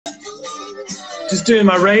Just doing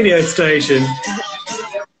my radio station.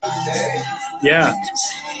 Yeah.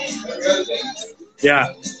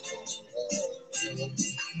 Yeah.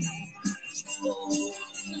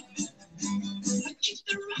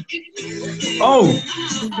 Oh.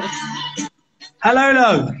 Hello,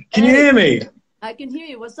 love. Can you hear me? I can hear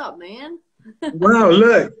you. What's up, man? Wow,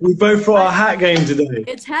 look. We both brought our hat game today.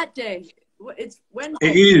 It's hat day. It's Wednesday.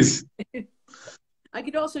 It is. I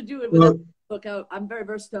could also do it with a look out. I'm very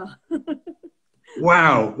versatile.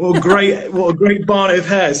 Wow, what a great barnet of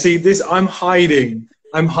hair. See this, I'm hiding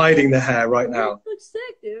the hair right now. You look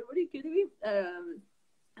sick, dude. What are you kidding me?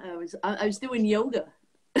 I was doing yoga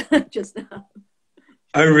just now.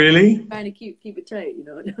 Oh really? Trying to keep it tight, you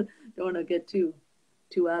know. Don't want to get too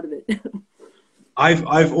out of it.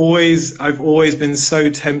 I've always been so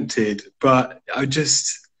tempted, but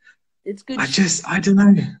it's good.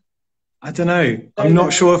 I don't know. I'm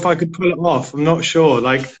not sure if I could pull it off. I'm not sure.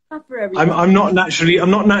 Like, I'm not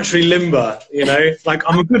naturally limber, you know. Like,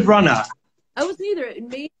 I'm a good runner. I was neither. It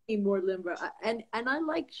made me more limber, and I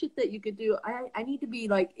like shit that you could do. I need to be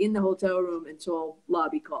like in the hotel room until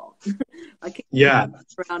lobby call. I can't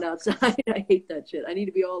around outside. I hate that shit. I need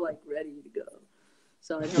to be all like ready to go.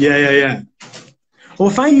 So yeah.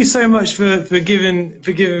 Well, thank you so much for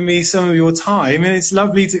giving me some of your time, and it's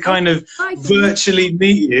lovely to kind of virtually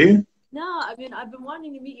meet you. No, I mean, I've been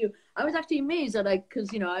wanting to meet you. I was actually amazed that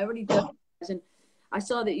because, you know, I already did this, and I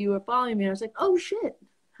saw that you were following me, and I was like, oh, shit,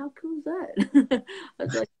 how cool is that?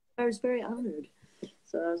 I was very honored.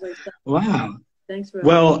 So I was like, wow. Thanks for...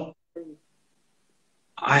 Well,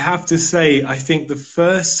 I have to say, I think the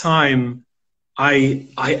first time I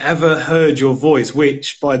ever heard your voice,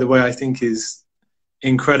 which, by the way, I think is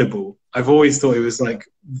incredible. I've always thought it was, like,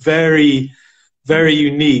 very, very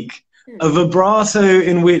unique. A vibrato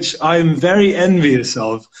in which I'm very envious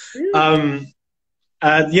of. Yeah,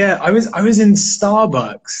 I was in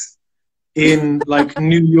Starbucks in like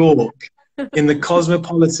New York in the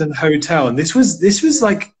Cosmopolitan Hotel, and this was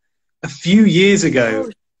like a few years ago,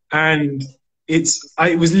 and it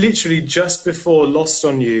was literally just before Lost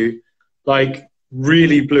on You, like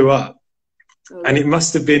really blew up, and it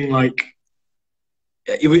must have been like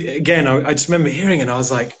again. I just remember hearing it, and I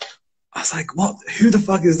was like, what? Who the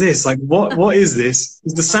fuck is this? Like, what is this?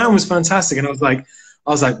 The sound was fantastic, and I was like,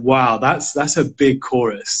 wow, that's a big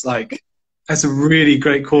chorus. Like, that's a really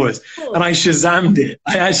great chorus. And I Shazammed it.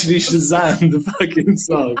 I actually Shazammed the fucking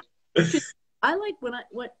song. I like when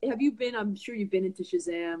have you been? I'm sure you've been into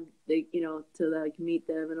Shazam. You know, to like meet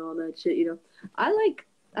them and all that shit. You know, I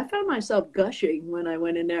found myself gushing when I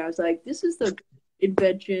went in there. I was like, this is the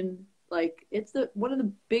invention. Like, it's one of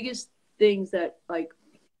the biggest things that like.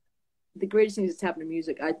 The greatest thing that's happened to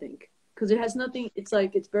music, I think, because it has nothing. It's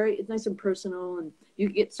like it's nice and personal, and you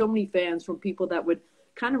get so many fans from people that would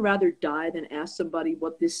kind of rather die than ask somebody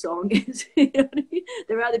what this song is. You know what I mean?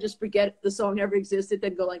 They'd rather just forget the song ever existed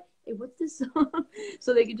than go like, "Hey, what's this song?"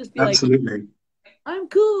 So they could just be like, "I'm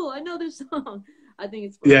cool. I know this song." I think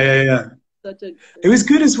it's fun. Yeah. It was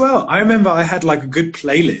good as well. I remember I had like a good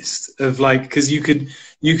playlist of like, because you could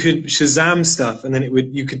Shazam stuff, and then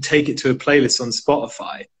you could take it to a playlist on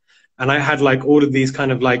Spotify. And I had like all of these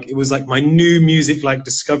kind of like, it was like my new music like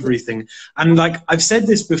discovery thing. And like, I've said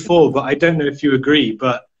this before, but I don't know if you agree,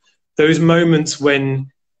 but those moments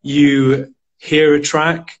when you hear a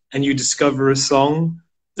track and you discover a song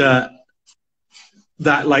that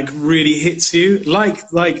like really hits you,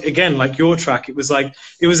 like again, like your track, it was a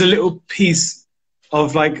little piece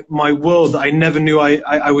of like my world that I never knew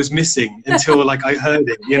I was missing until like I heard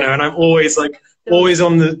it, you know, and I'm always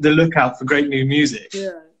on the lookout for great new music.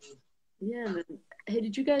 Yeah, man. Hey,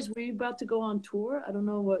 were you about to go on tour? I don't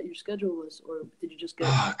know what your schedule was, or did you just go?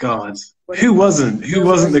 Oh, God. Who wasn't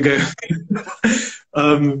the go?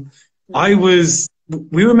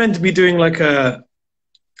 We were meant to be doing like a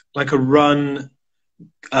run,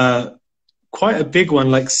 quite a big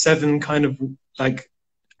one, like 7 kind of like,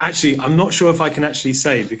 actually, I'm not sure if I can actually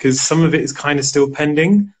say because some of it is kind of still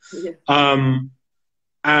pending. Yeah.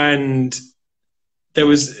 And there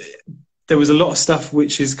was a lot of stuff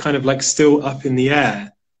which is kind of like still up in the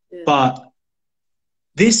air, but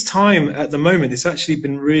this time at the moment, it's actually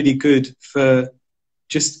been really good for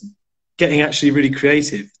just getting actually really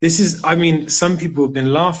creative. I mean, some people have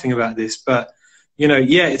been laughing about this, but you know,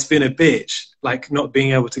 yeah, it's been a bitch, like not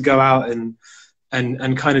being able to go out and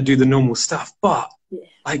kind of do the normal stuff. But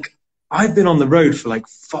like, I've been on the road for like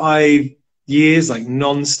 5 years, like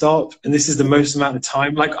non-stop, and this is the most amount of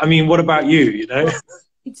time. Like, I mean, what about you, you know?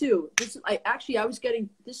 Me too. I was getting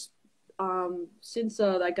this since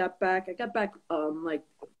I got back like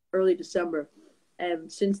early December,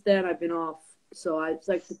 and since then I've been off So it's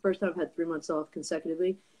like the first time I've had 3 months off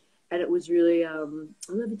consecutively, and it was really I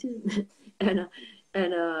love you too, and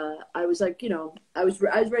I was like, you know, I was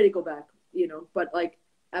ready to go back, you know, but like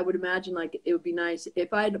I would imagine like it would be nice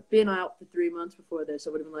if I had been out for 3 months before this, I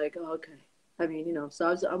would have been like, oh, okay. I mean, you know, so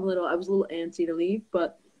I was a little antsy to leave,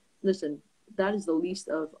 but listen, that is the least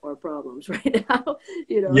of our problems right now,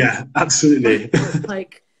 you know. Yeah, absolutely.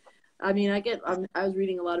 Like, I mean, I was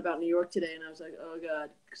reading a lot about New York today, and I was like, oh God,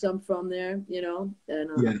 because I'm from there, you know, and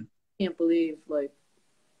Yeah. I can't believe, like,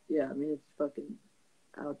 yeah, I mean, it's fucking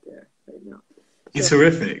out there right now. It's So,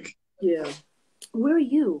 horrific. yeah. Where are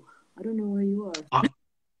you? I don't know where you are.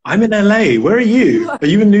 I'm in LA. Where are you? Are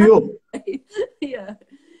you in New York? Yeah.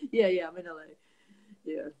 I'm in LA.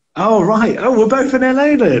 Yeah. Oh, right. Oh, we're both in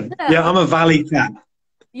LA then. Yeah, Yeah, I'm a Valley cat.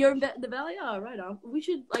 you're in the Valley? Oh, right on. We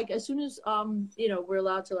should, like, as soon as, you know, we're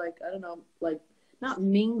allowed to, like, I don't know, like, not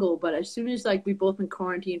mingle, but as soon as, like, we've both been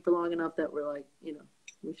quarantined for long enough that we're, like, you know,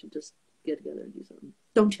 we should just get together and do something.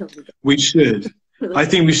 Don't tell me that. We should. I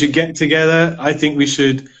think we should get together. I think we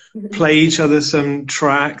should play each other some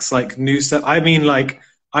tracks, like new stuff. I mean, like,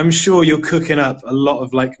 I'm sure you're cooking up a lot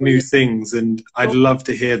of like new things, and I'd love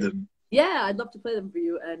to hear them. Yeah, I'd love to play them for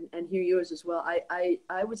you and hear yours as well.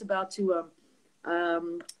 I was about to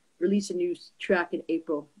release a new track in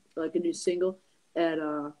April, like a new single, and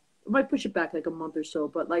I might push it back like a month or so.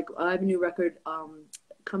 But like I have a new record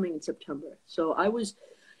coming in September. So I was,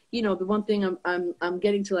 you know, the one thing I'm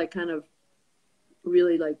getting to like kind of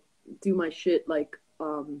really like do my shit like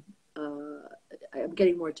I'm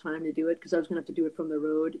getting more time to do it because I was gonna have to do it from the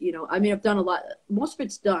road. You know, I mean, I've done a lot. Most of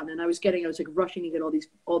it's done, and I was like rushing to get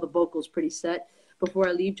all the vocals pretty set before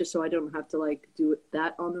I leave, just so I don't have to like do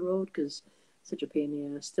that on the road because it's such a pain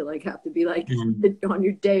in the ass to like have to be like on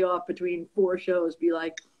your day off between 4 shows, be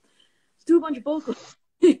like, let's do a bunch of vocals.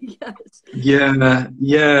 Yes.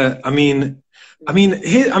 Yeah. I mean,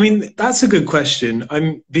 that's a good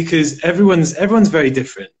question. Because everyone's very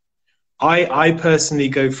different. I personally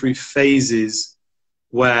go through phases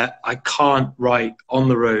where I can't write on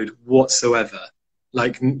the road whatsoever.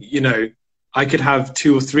 Like, you know, I could have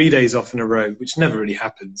 2 or 3 days off in a row, which never really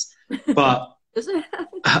happens. But Does it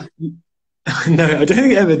happen? no, I don't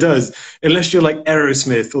think it ever does, unless you're like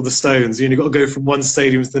Aerosmith or the Stones. You've got to go from one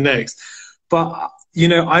stadium to the next. But you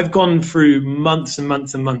know, I've gone through months and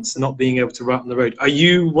months and months not being able to write on the road. Are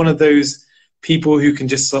you one of those people who can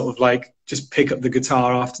just sort of like just pick up the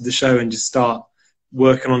guitar after the show and just start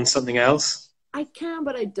working on something else? I can,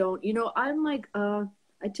 but I don't. You know, I'm like, but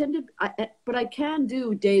I can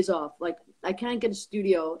do days off. Like, I can get a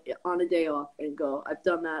studio on a day off and go. I've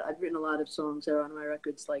done that. I've written a lot of songs that are on my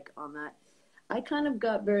records, like on that. I kind of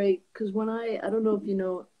got because when I don't know if you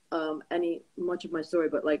know much of my story,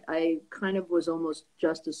 but like I kind of was almost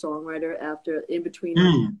just a songwriter in between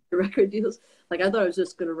the record deals. Like I thought I was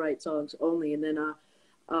just gonna write songs only, and then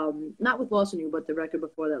not with Lost on You, but the record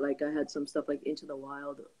before that, like I had some stuff like Into the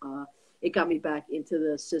Wild. It got me back into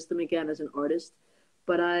the system again as an artist.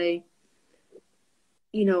 But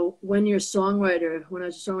you know, when I was a songwriter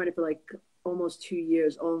for like almost 2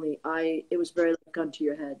 years only, it was very like gun to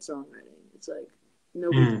your head songwriting. It's like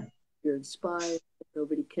you're inspired.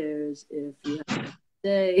 Nobody cares if you have a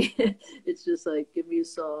day. It's just like, give me a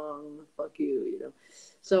song, fuck you, you know.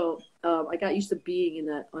 So I got used to being in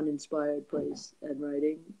that uninspired place and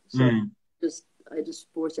writing. So I just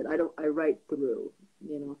force it. I write through,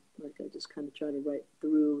 you know, like I just kind of try to write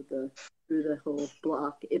through the whole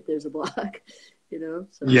block, if there's a block, you know.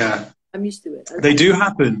 So yeah, I'm used to it. They do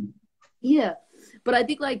happen. Yeah, but I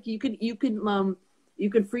think like you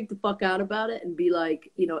can freak the fuck out about it and be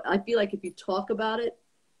like, you know, I feel like if you talk about it,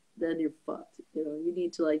 then you're fucked. You know, you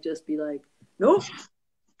need to like just be like, nope.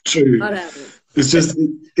 True. Not happening.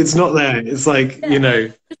 It's not there. It's like, you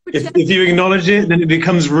know, if you acknowledge it, then it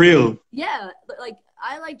becomes real. Yeah. Like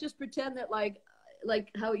I like just pretend that like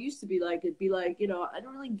how it used to be, like it'd be like, you know, I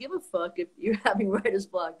don't really give a fuck if you're having writer's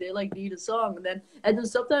block. They like need a song, and then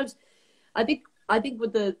sometimes I think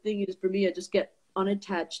what the thing is for me, I just get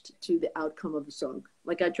unattached to the outcome of the song.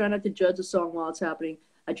 Like I try not to judge a song while it's happening.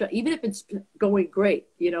 I try, even if it's going great,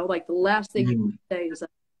 you know, like the last thing you say is like,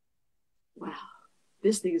 wow,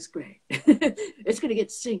 this thing is great. It's going to get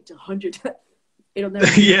synced 100 times. It'll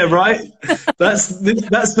never yeah, right. That's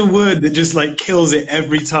the word that just like kills it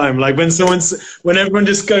every time. Like when everyone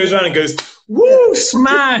just goes around and goes, woo,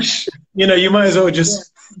 smash. You know, you might as well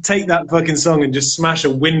just take that fucking song and just smash a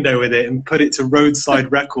window with it and put it to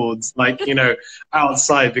roadside records, like, you know,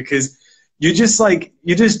 outside, because you're just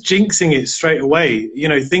jinxing it straight away. You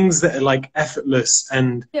know, things that are like effortless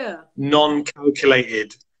and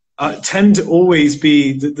non-calculated tend to always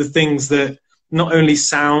be the things that not only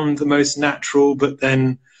sound the most natural, but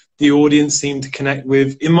then the audience seemed to connect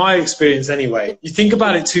with, in my experience anyway. You think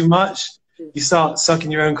about it too much, you start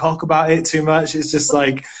sucking your own cock about it too much. It's just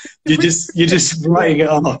like, you're just writing it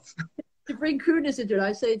off. To bring crudeness into it,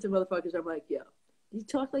 I say to motherfuckers, I'm like, yeah, you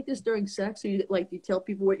talk like this during sex, or you like you tell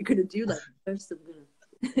people what you're gonna do, like first I'm gonna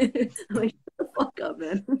I'm like, shut the fuck up,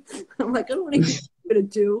 man. I'm like, I don't want to hear what you're gonna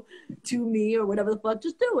do to me or whatever the fuck.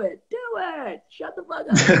 Just do it. Shut the fuck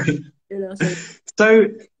up. You know, so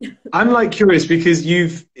I'm like curious because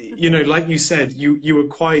you've, you know, like you said, you were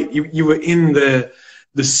quite, you were in the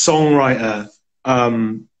songwriter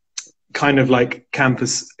kind of like camp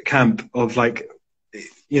of like,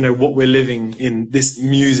 you know, what we're living in, this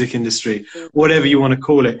music industry, whatever you want to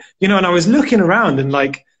call it, you know. And I was looking around and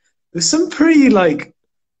like, there's some pretty like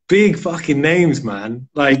big fucking names, man.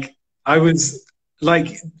 Like I was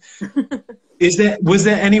like, was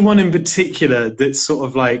there anyone in particular that sort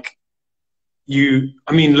of like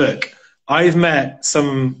I mean, look, I've met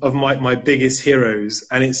some of my biggest heroes,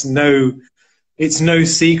 and it's no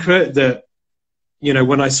secret that, you know,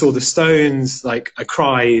 when I saw the Stones, like I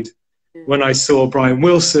cried. When I saw Brian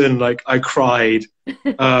Wilson, like I cried. You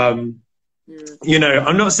know,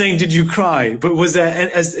 I'm not saying did you cry, but is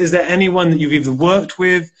there anyone that you've either worked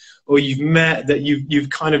with or you've met that you've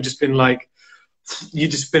kind of just been like,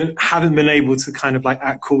 haven't been able to kind of like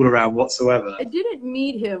act cool around whatsoever? I didn't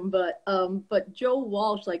meet him, but Joe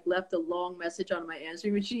Walsh like left a long message on my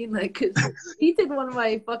answering machine, like, 'cause he did one of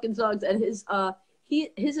my fucking songs, and his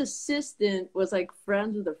assistant was like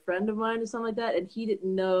friends with a friend of mine or something like that, and he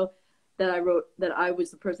didn't know that I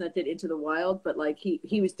was the person that did Into the Wild, but like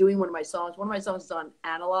he was doing one of my songs. One of my songs is on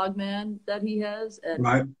Analog Man that he has, and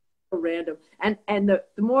right. Random. And the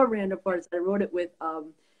more random part is I wrote it with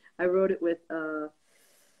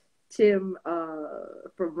Tim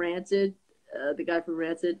from Rancid, the guy from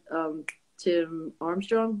Rancid, Tim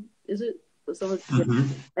Armstrong, is it? Someone,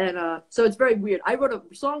 and so it's very weird. I wrote a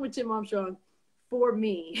song with Tim Armstrong for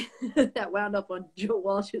me that wound up on Joe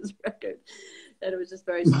Walsh's record. And it was just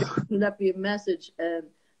very strange. He left me a message, and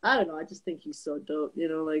I don't know, I just think he's so dope, you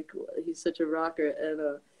know, like he's such a rocker,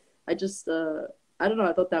 and I just I don't know,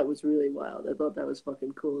 I thought that was really wild. I thought that was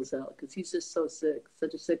fucking cool as hell, because he's just so sick,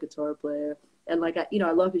 such a sick guitar player, and like I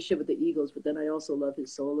love his shit with the Eagles, but then I also love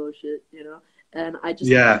his solo shit, you know, and I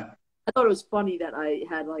thought it was funny that I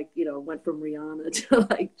had like, you know, went from Rihanna to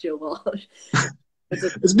like Joe Walsh.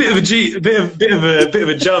 It's a bit of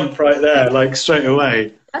a jump right there, like straight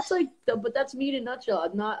away. That's like, but that's me in a nutshell.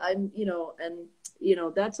 You know, and you know,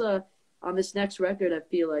 that's on this next record. I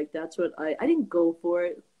feel like that's what I didn't go for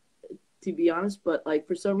it, to be honest, but like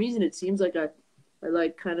for some reason it seems like I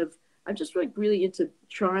like kind of, I'm just like really into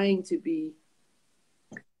trying to be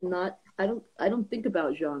not. I don't think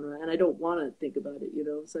about genre, and I don't want to think about it. You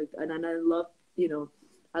know, it's like, and I love, you know,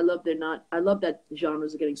 I love that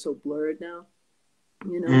genres are getting so blurred now.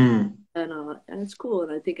 You know, and it's cool,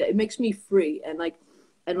 and I think it makes me free, and like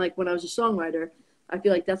when I was a songwriter, I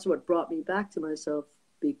feel like that's what brought me back to myself,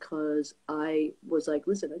 because I was like,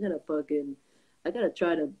 listen, I gotta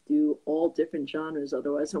try to do all different genres,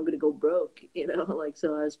 otherwise I'm gonna go broke, you know, like,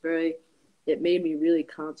 so it made me really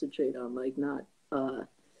concentrate on like not,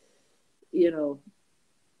 you know,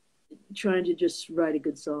 trying to just write a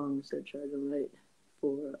good song instead of trying to write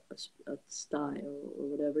for a style or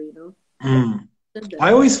whatever, you know.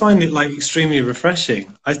 I always find it like extremely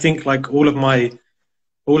refreshing. I think like all of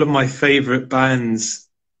my favorite bands,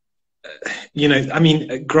 you know, I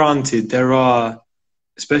mean, granted, there are,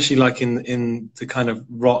 especially like in the kind of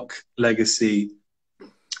rock legacy,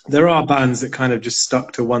 there are bands that kind of just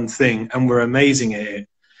stuck to one thing and were amazing at it.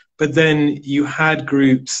 But then you had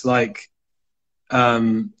groups like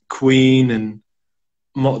Queen and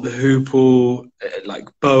Mott the Hoople, like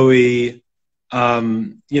Bowie,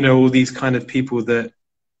 you know, all these kind of people that,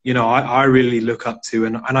 you know, I really look up to,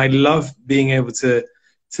 and I love being able to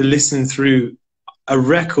listen through a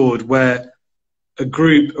record where a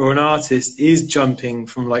group or an artist is jumping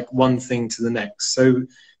from like one thing to the next. So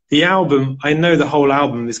the album, I know the whole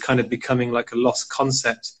album is kind of becoming like a lost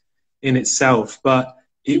concept in itself, but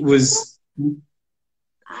it was,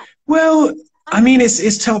 well, I mean,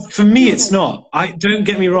 it's tough. For me, it's not. Don't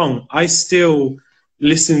get me wrong. I still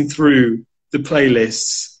listen through the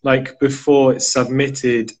playlists like before it's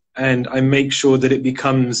submitted, and I make sure that it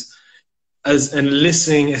becomes as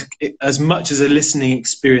much as a listening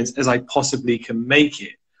experience as I possibly can make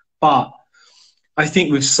it. But I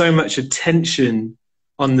think with so much attention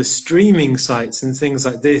on the streaming sites and things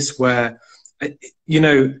like this, where, you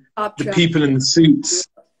know, the people in the suits,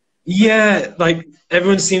 yeah, like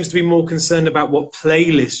everyone seems to be more concerned about what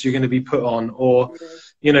playlist you're going to be put on, or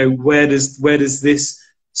you know, where does this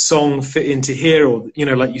song fit into here? Or, you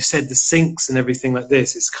know, like you said, the syncs and everything like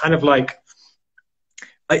this. It's kind of like,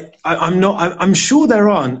 I'm sure there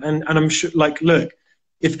aren't. And I'm sure, like, look,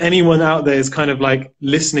 if anyone out there is kind of like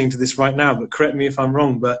listening to this right now, but correct me if I'm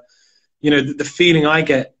wrong, but, you know, the feeling I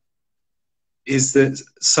get is that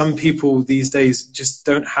some people these days just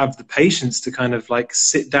don't have the patience to kind of like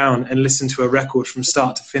sit down and listen to a record from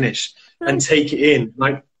start to finish and take it in.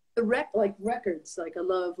 Like records, like I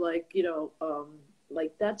love, like, you know,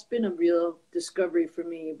 like that's been a real discovery for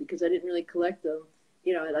me because I didn't really collect them,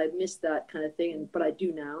 you know, and I missed that kind of thing, but I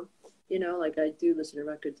do now, you know, like I do listen to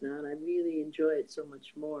records now and I really enjoy it so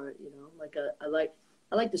much more, you know, like I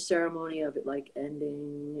like the ceremony of it, like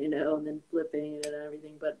ending, you know, and then flipping it and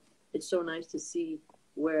everything, but it's so nice to see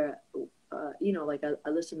where, you know, like I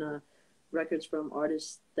listen to records from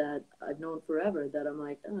artists that I've known forever that I'm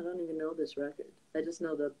like, oh, I don't even know this record. I just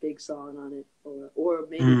know the big song on it, or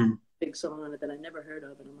maybe a big song on it that I never heard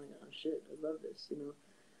of, and I'm like, oh shit, I love this, you know.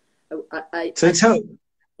 I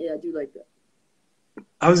do like that.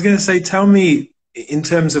 I was gonna say, tell me in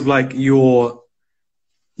terms of like your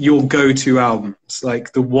go-to albums,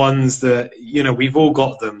 like the ones that, you know, we've all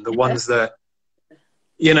got them, the ones that,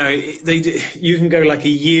 you know, you can go like a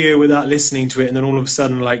year without listening to it, and then all of a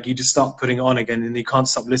sudden, like, you just start putting it on again, and you can't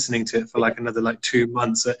stop listening to it for like another like 2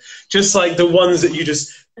 months. Just like the ones that you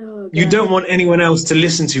just you don't want anyone else to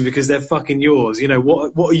listen to because they're fucking yours. You know,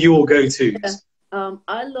 what are your go-tos? Yeah.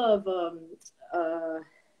 I love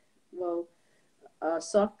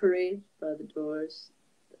Soft Parade by The Doors.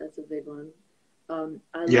 That's a big one.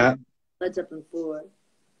 I love Led Zeppelin 4.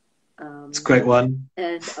 It's a great one.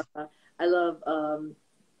 And I love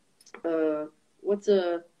what's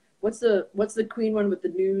the Queen one with the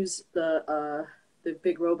news, the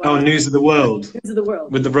big robot? Oh, News of the World. News of the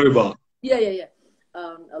World. With the robot. Yeah.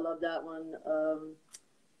 I love that one.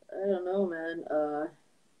 I don't know, man.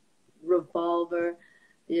 Revolver,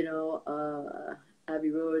 you know, Abbey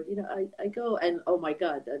Road, you know, I go, and oh my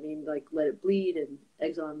God, I mean, like Let It Bleed and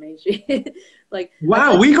Exile on Main Street. Like,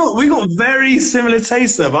 wow, we got very similar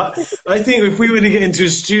tastes there. But I think if we were to get into a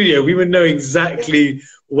studio, we would know exactly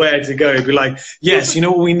where to go. It'd be like, yes, you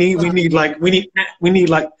know what we need? We need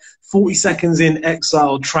like 40 seconds in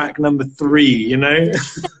Exile track number 3, you know?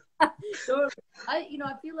 So I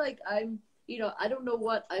feel like I'm, you know, I don't know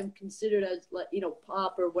what I'm considered as, like, you know,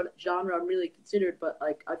 pop or what genre I'm really considered, but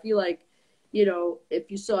like I feel like, you know,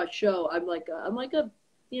 if you saw a show, I'm like a,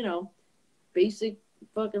 you know, basic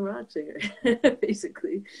fucking rock singer.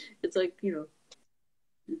 Basically, it's like, you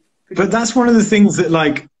know. But that's one of the things that,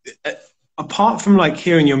 like, apart from like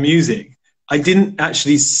hearing your music, I didn't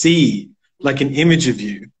actually see like an image of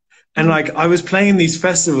you. And like I was playing these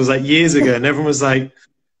festivals like years ago, and everyone was like,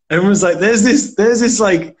 there's this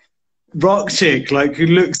like rock chick like who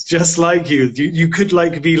looks just like you. You could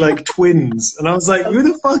like be like twins. And I was like, who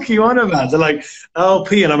the fuck are you on about? They're like,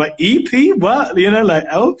 LP. And I'm like, EP? What? You know, like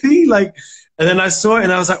LP? Like, and then I saw it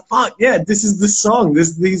and I was like, fuck yeah, this is the song.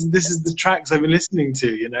 This is the tracks I've been listening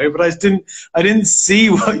to, you know, but I didn't see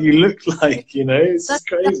what you looked like, you know. It's just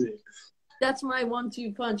crazy. That's my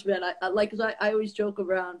 1-2 punch, man. I like, 'cause I always joke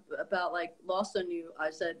around about like Lost on You. I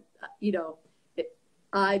said, you know,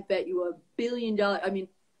 I bet you $1 billion. I mean,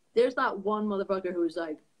 there's not one motherfucker who was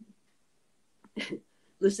like,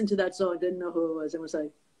 listened to that song, didn't know who it was, and was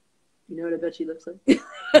like, you know what I bet she looks like?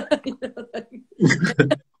 You know, like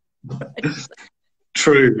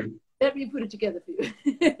true. Let me put it together for you.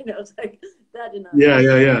 You know, it's like, that did not. Yeah.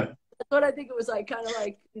 That's what I think it was like, kind of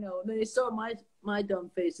like, you know, when they saw my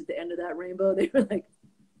dumb face at the end of that rainbow, they were like,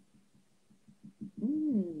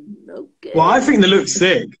 okay. Well, I think they look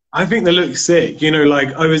sick. You know,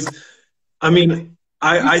 like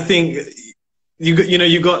I think you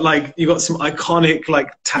got some iconic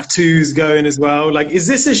like tattoos going as well. Like, is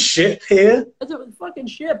this a ship here? That's a fucking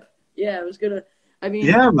ship. Yeah, it was gonna. I mean,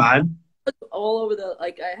 yeah, man. All over the,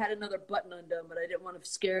 like, I had another button undone, but I didn't want to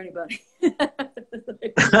scare anybody.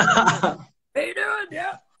 Like, how you doing?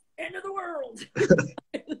 Yeah, end of the world.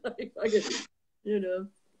 Like, you know.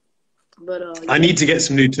 But I need to get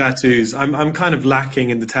some new tattoos. I'm kind of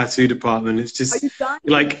lacking in the tattoo department. It's just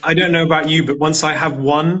like, I don't know about you, but once I have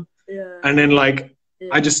one, and then like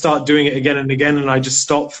I just start doing it again and again, and I just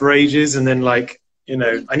stop for ages, and then like, you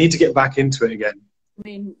know, I need to get back into it again.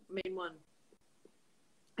 Main one.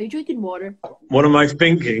 Are you drinking water? What am I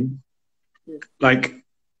thinking? Yeah. Like,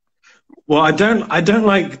 well, I don't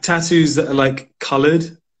like tattoos that are like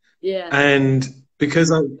colored. Yeah. And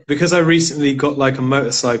because I recently got like a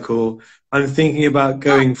motorcycle, I'm thinking about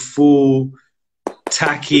going full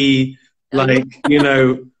tacky, like, you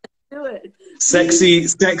know, do it.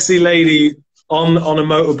 sexy lady on a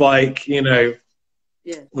motorbike, you know,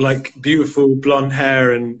 Yeah. like beautiful blonde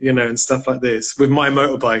hair and, you know, and stuff like this with my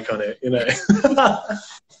motorbike on it, you know.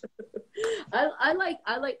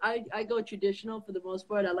 I go traditional for the most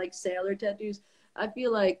part. I like sailor tattoos. I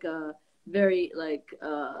feel like very like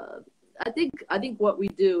I think what we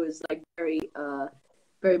do is like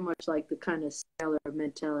very much like the kind of sailor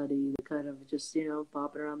mentality, the kind of just, you know,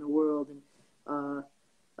 popping around the world and I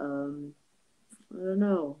don't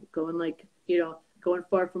know, going like, you know, going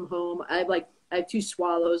far from home. I have two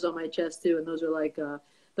swallows on my chest too, and those are like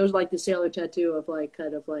the sailor tattoo of like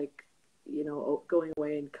kind of like, you know, going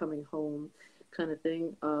away and coming home kind of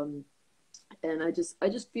thing. And I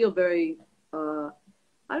just feel very I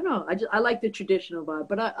don't know. I like the traditional vibe,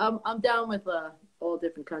 but I'm down with all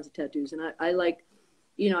different kinds of tattoos, and I like,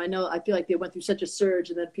 you know, I feel like they went through such a surge,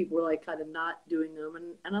 and then people were like kind of not doing them,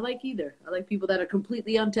 and I like either. I like people that are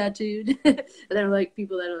completely untattooed, and then I like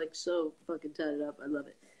people that are like so fucking tatted up. I love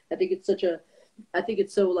it. I think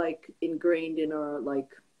it's so like ingrained in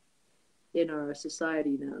our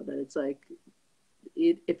society now that it's like,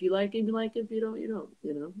 if you like it, you like it. If you don't, you don't.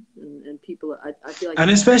 You know, and people, I feel like, And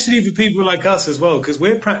especially for people like us as well, because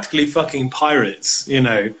we're practically fucking pirates, you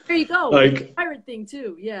know. there you go. Like Pirate thing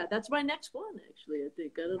too. Yeah, that's my next one actually. I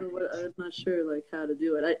think I don't know what, I'm not sure like how to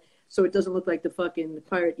do it. So it doesn't look like the fucking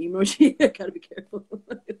pirate emoji. I gotta be careful.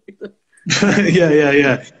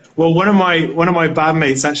 yeah. Well, one of my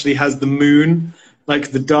bandmates actually has the moon,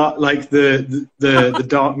 like the dark, like the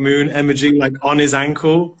dark moon emoji, like on his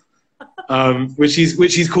ankle, which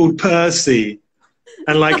he's called Percy,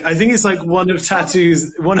 and like I think it's like one of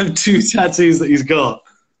two tattoos that he's got.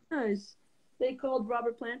 Nice. They called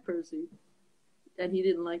Robert Plant Percy, and he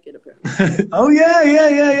didn't like it apparently. Oh yeah.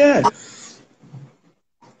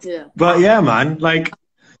 Yeah. But yeah, man, like.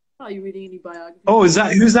 Are you reading any biography? Oh, who's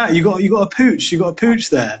that? You got a pooch. You got a pooch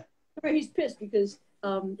there. He's pissed because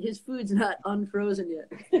his food's not unfrozen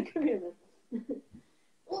yet. Come here, man.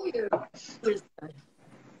 Oh, yeah. Where's that?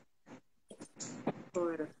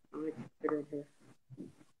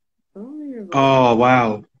 Oh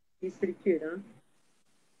wow. He's pretty cute, huh?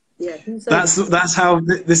 Yeah. That's how.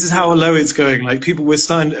 This is how low it's going. Like people, are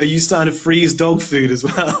you starting to freeze dog food as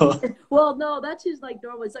well? Well, no, that's just like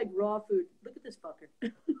normal. It's like raw food. Look at this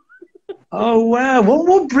fucker. Oh wow!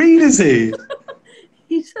 What breed is he?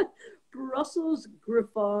 He's a Brussels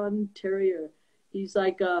Griffon Terrier. He's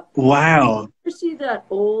like wow. You see that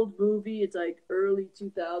old movie? It's like early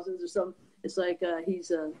 2000s or something. It's like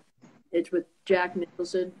it's with Jack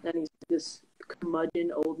Nicholson, and he's this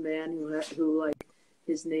curmudgeon old man who like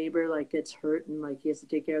his neighbor like gets hurt and like he has to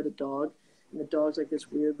take care of the dog, and the dog's like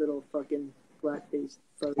this weird little fucking black-faced.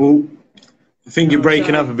 Oh, I think you're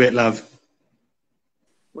breaking up a bit, love.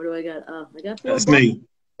 What do I got? I got. That's me.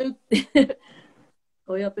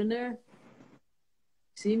 Oh, you up in there?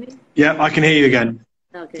 See me? Yeah, I can hear you again.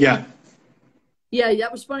 Okay. Yeah. Yeah,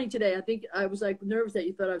 that was funny today. I think I was like nervous that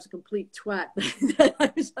you thought I was a complete twat.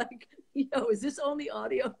 I was like, yo, is this only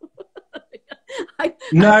audio?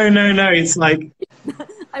 No. It's like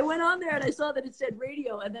I went on there and I saw that it said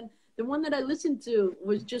radio, and then the one that I listened to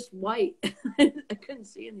was just white. I couldn't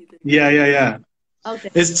see anything. Yeah. Okay.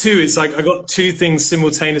 There's two. It's like I got two things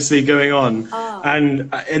simultaneously going on,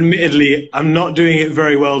 and admittedly, I'm not doing it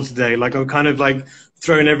very well today. Like I'm kind of like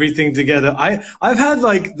throwing everything together. I've had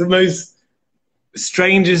like the most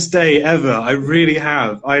strangest day ever. I really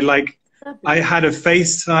have. I had a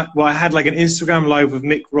FaceTime. Well, I had like an Instagram live with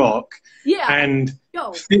Mick Rock. Yeah. And I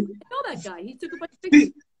know that guy. He took a bunch of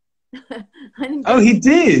pictures. Oh, he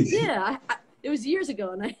did. Yeah. It was years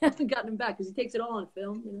ago, and I haven't gotten him back because he takes it all on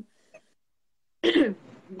film. You know.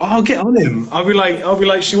 I'll get on him. I'll be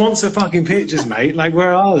like, she wants her fucking pictures, mate. Like,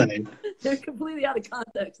 where are they? They're completely out of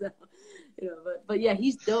context now. You know, but yeah,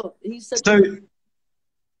 he's dope. He's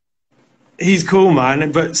he's cool,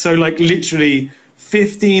 man. But so like literally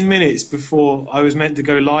 15 minutes before I was meant to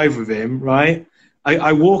go live with him, right?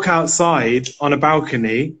 I walk outside on a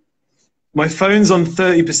balcony. My phone's on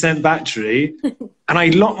 30% battery, and I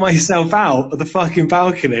lock myself out of the fucking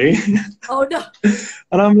balcony. Oh no!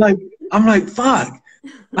 And I'm like, fuck.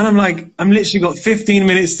 And I'm literally got 15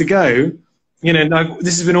 minutes to go. You know,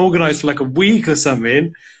 this has been organized for like a week or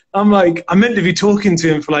something. I'm meant to be talking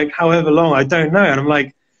to him for like however long, I don't know. And I'm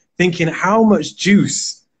like thinking, how much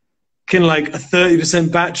juice can like a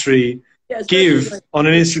 30% battery give on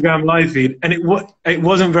an Instagram live feed? And it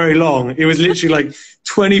wasn't very long. It was literally like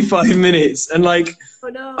 25 minutes. And like, oh,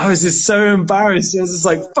 no. I was just so embarrassed. I was just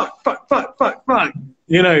like, fuck.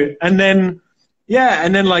 You know, and then, yeah.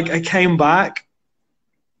 And then like I came back,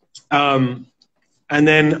 and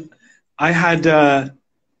then I had,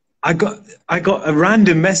 I got a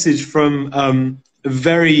random message from a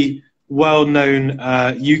very well-known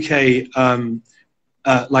UK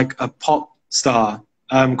like a pop star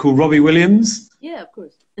called Robbie Williams. Yeah, of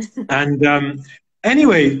course. And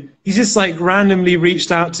anyway, he just like randomly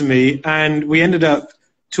reached out to me, and we ended up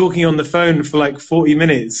talking on the phone for like 40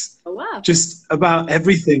 minutes. Oh, wow. Just about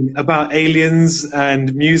everything, about aliens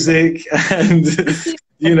and music and,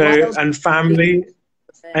 you know, and family.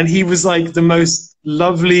 And he was like the most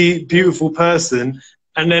lovely, beautiful person.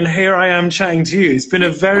 And then here I am chatting to you. It's been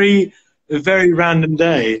a very random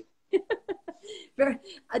day.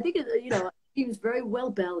 I think, you know, he was very well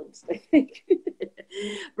balanced, I think.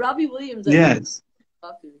 Robbie Williams. Yes.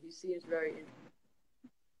 He seems very.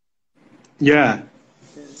 Yeah.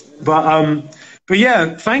 But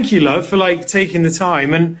yeah, thank you, love, for like taking the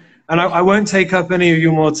time, and I won't take up any of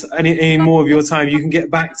your any more of your time. You can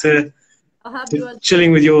get back to, I'll have you as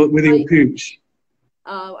chilling with your pooch.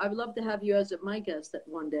 I would love to have you as my guest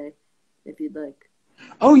one day, if you'd like.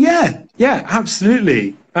 Oh yeah, yeah,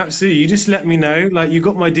 absolutely, absolutely. You just let me know. Like, you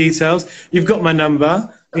got my details, you've got my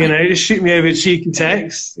number. You know, just shoot me over a cheeky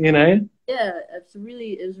text. You know. Yeah, it was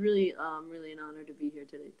really really an honor to be here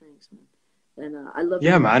today. Thanks, man. And I love.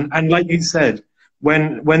 Yeah, man. And like you said,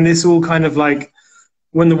 when this all kind of like,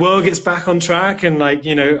 when the world gets back on track, and like,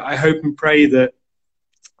 you know, I hope and pray that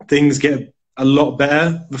things get a lot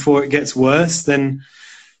better before it gets worse, then,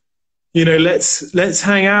 you know, let's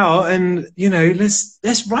hang out, and, you know,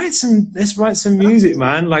 let's write some music,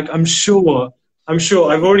 man. Like, I'm sure I've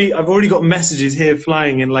already got messages here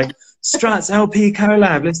flying in, like, Struts LP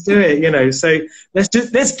collab, let's do it, you know. So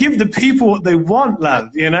let's give the people what they want,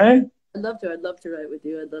 love, you know. I'd love to write with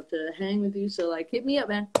you. I'd love to hang with you. So like, hit me up,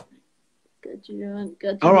 man. Got you on.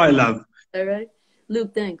 All right, love. All right,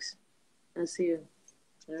 Luke. Thanks. I'll see you.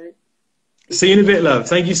 All right. See you in a bit, love.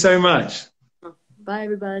 Thank you so much. Bye,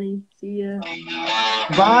 everybody. See ya.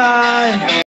 Bye.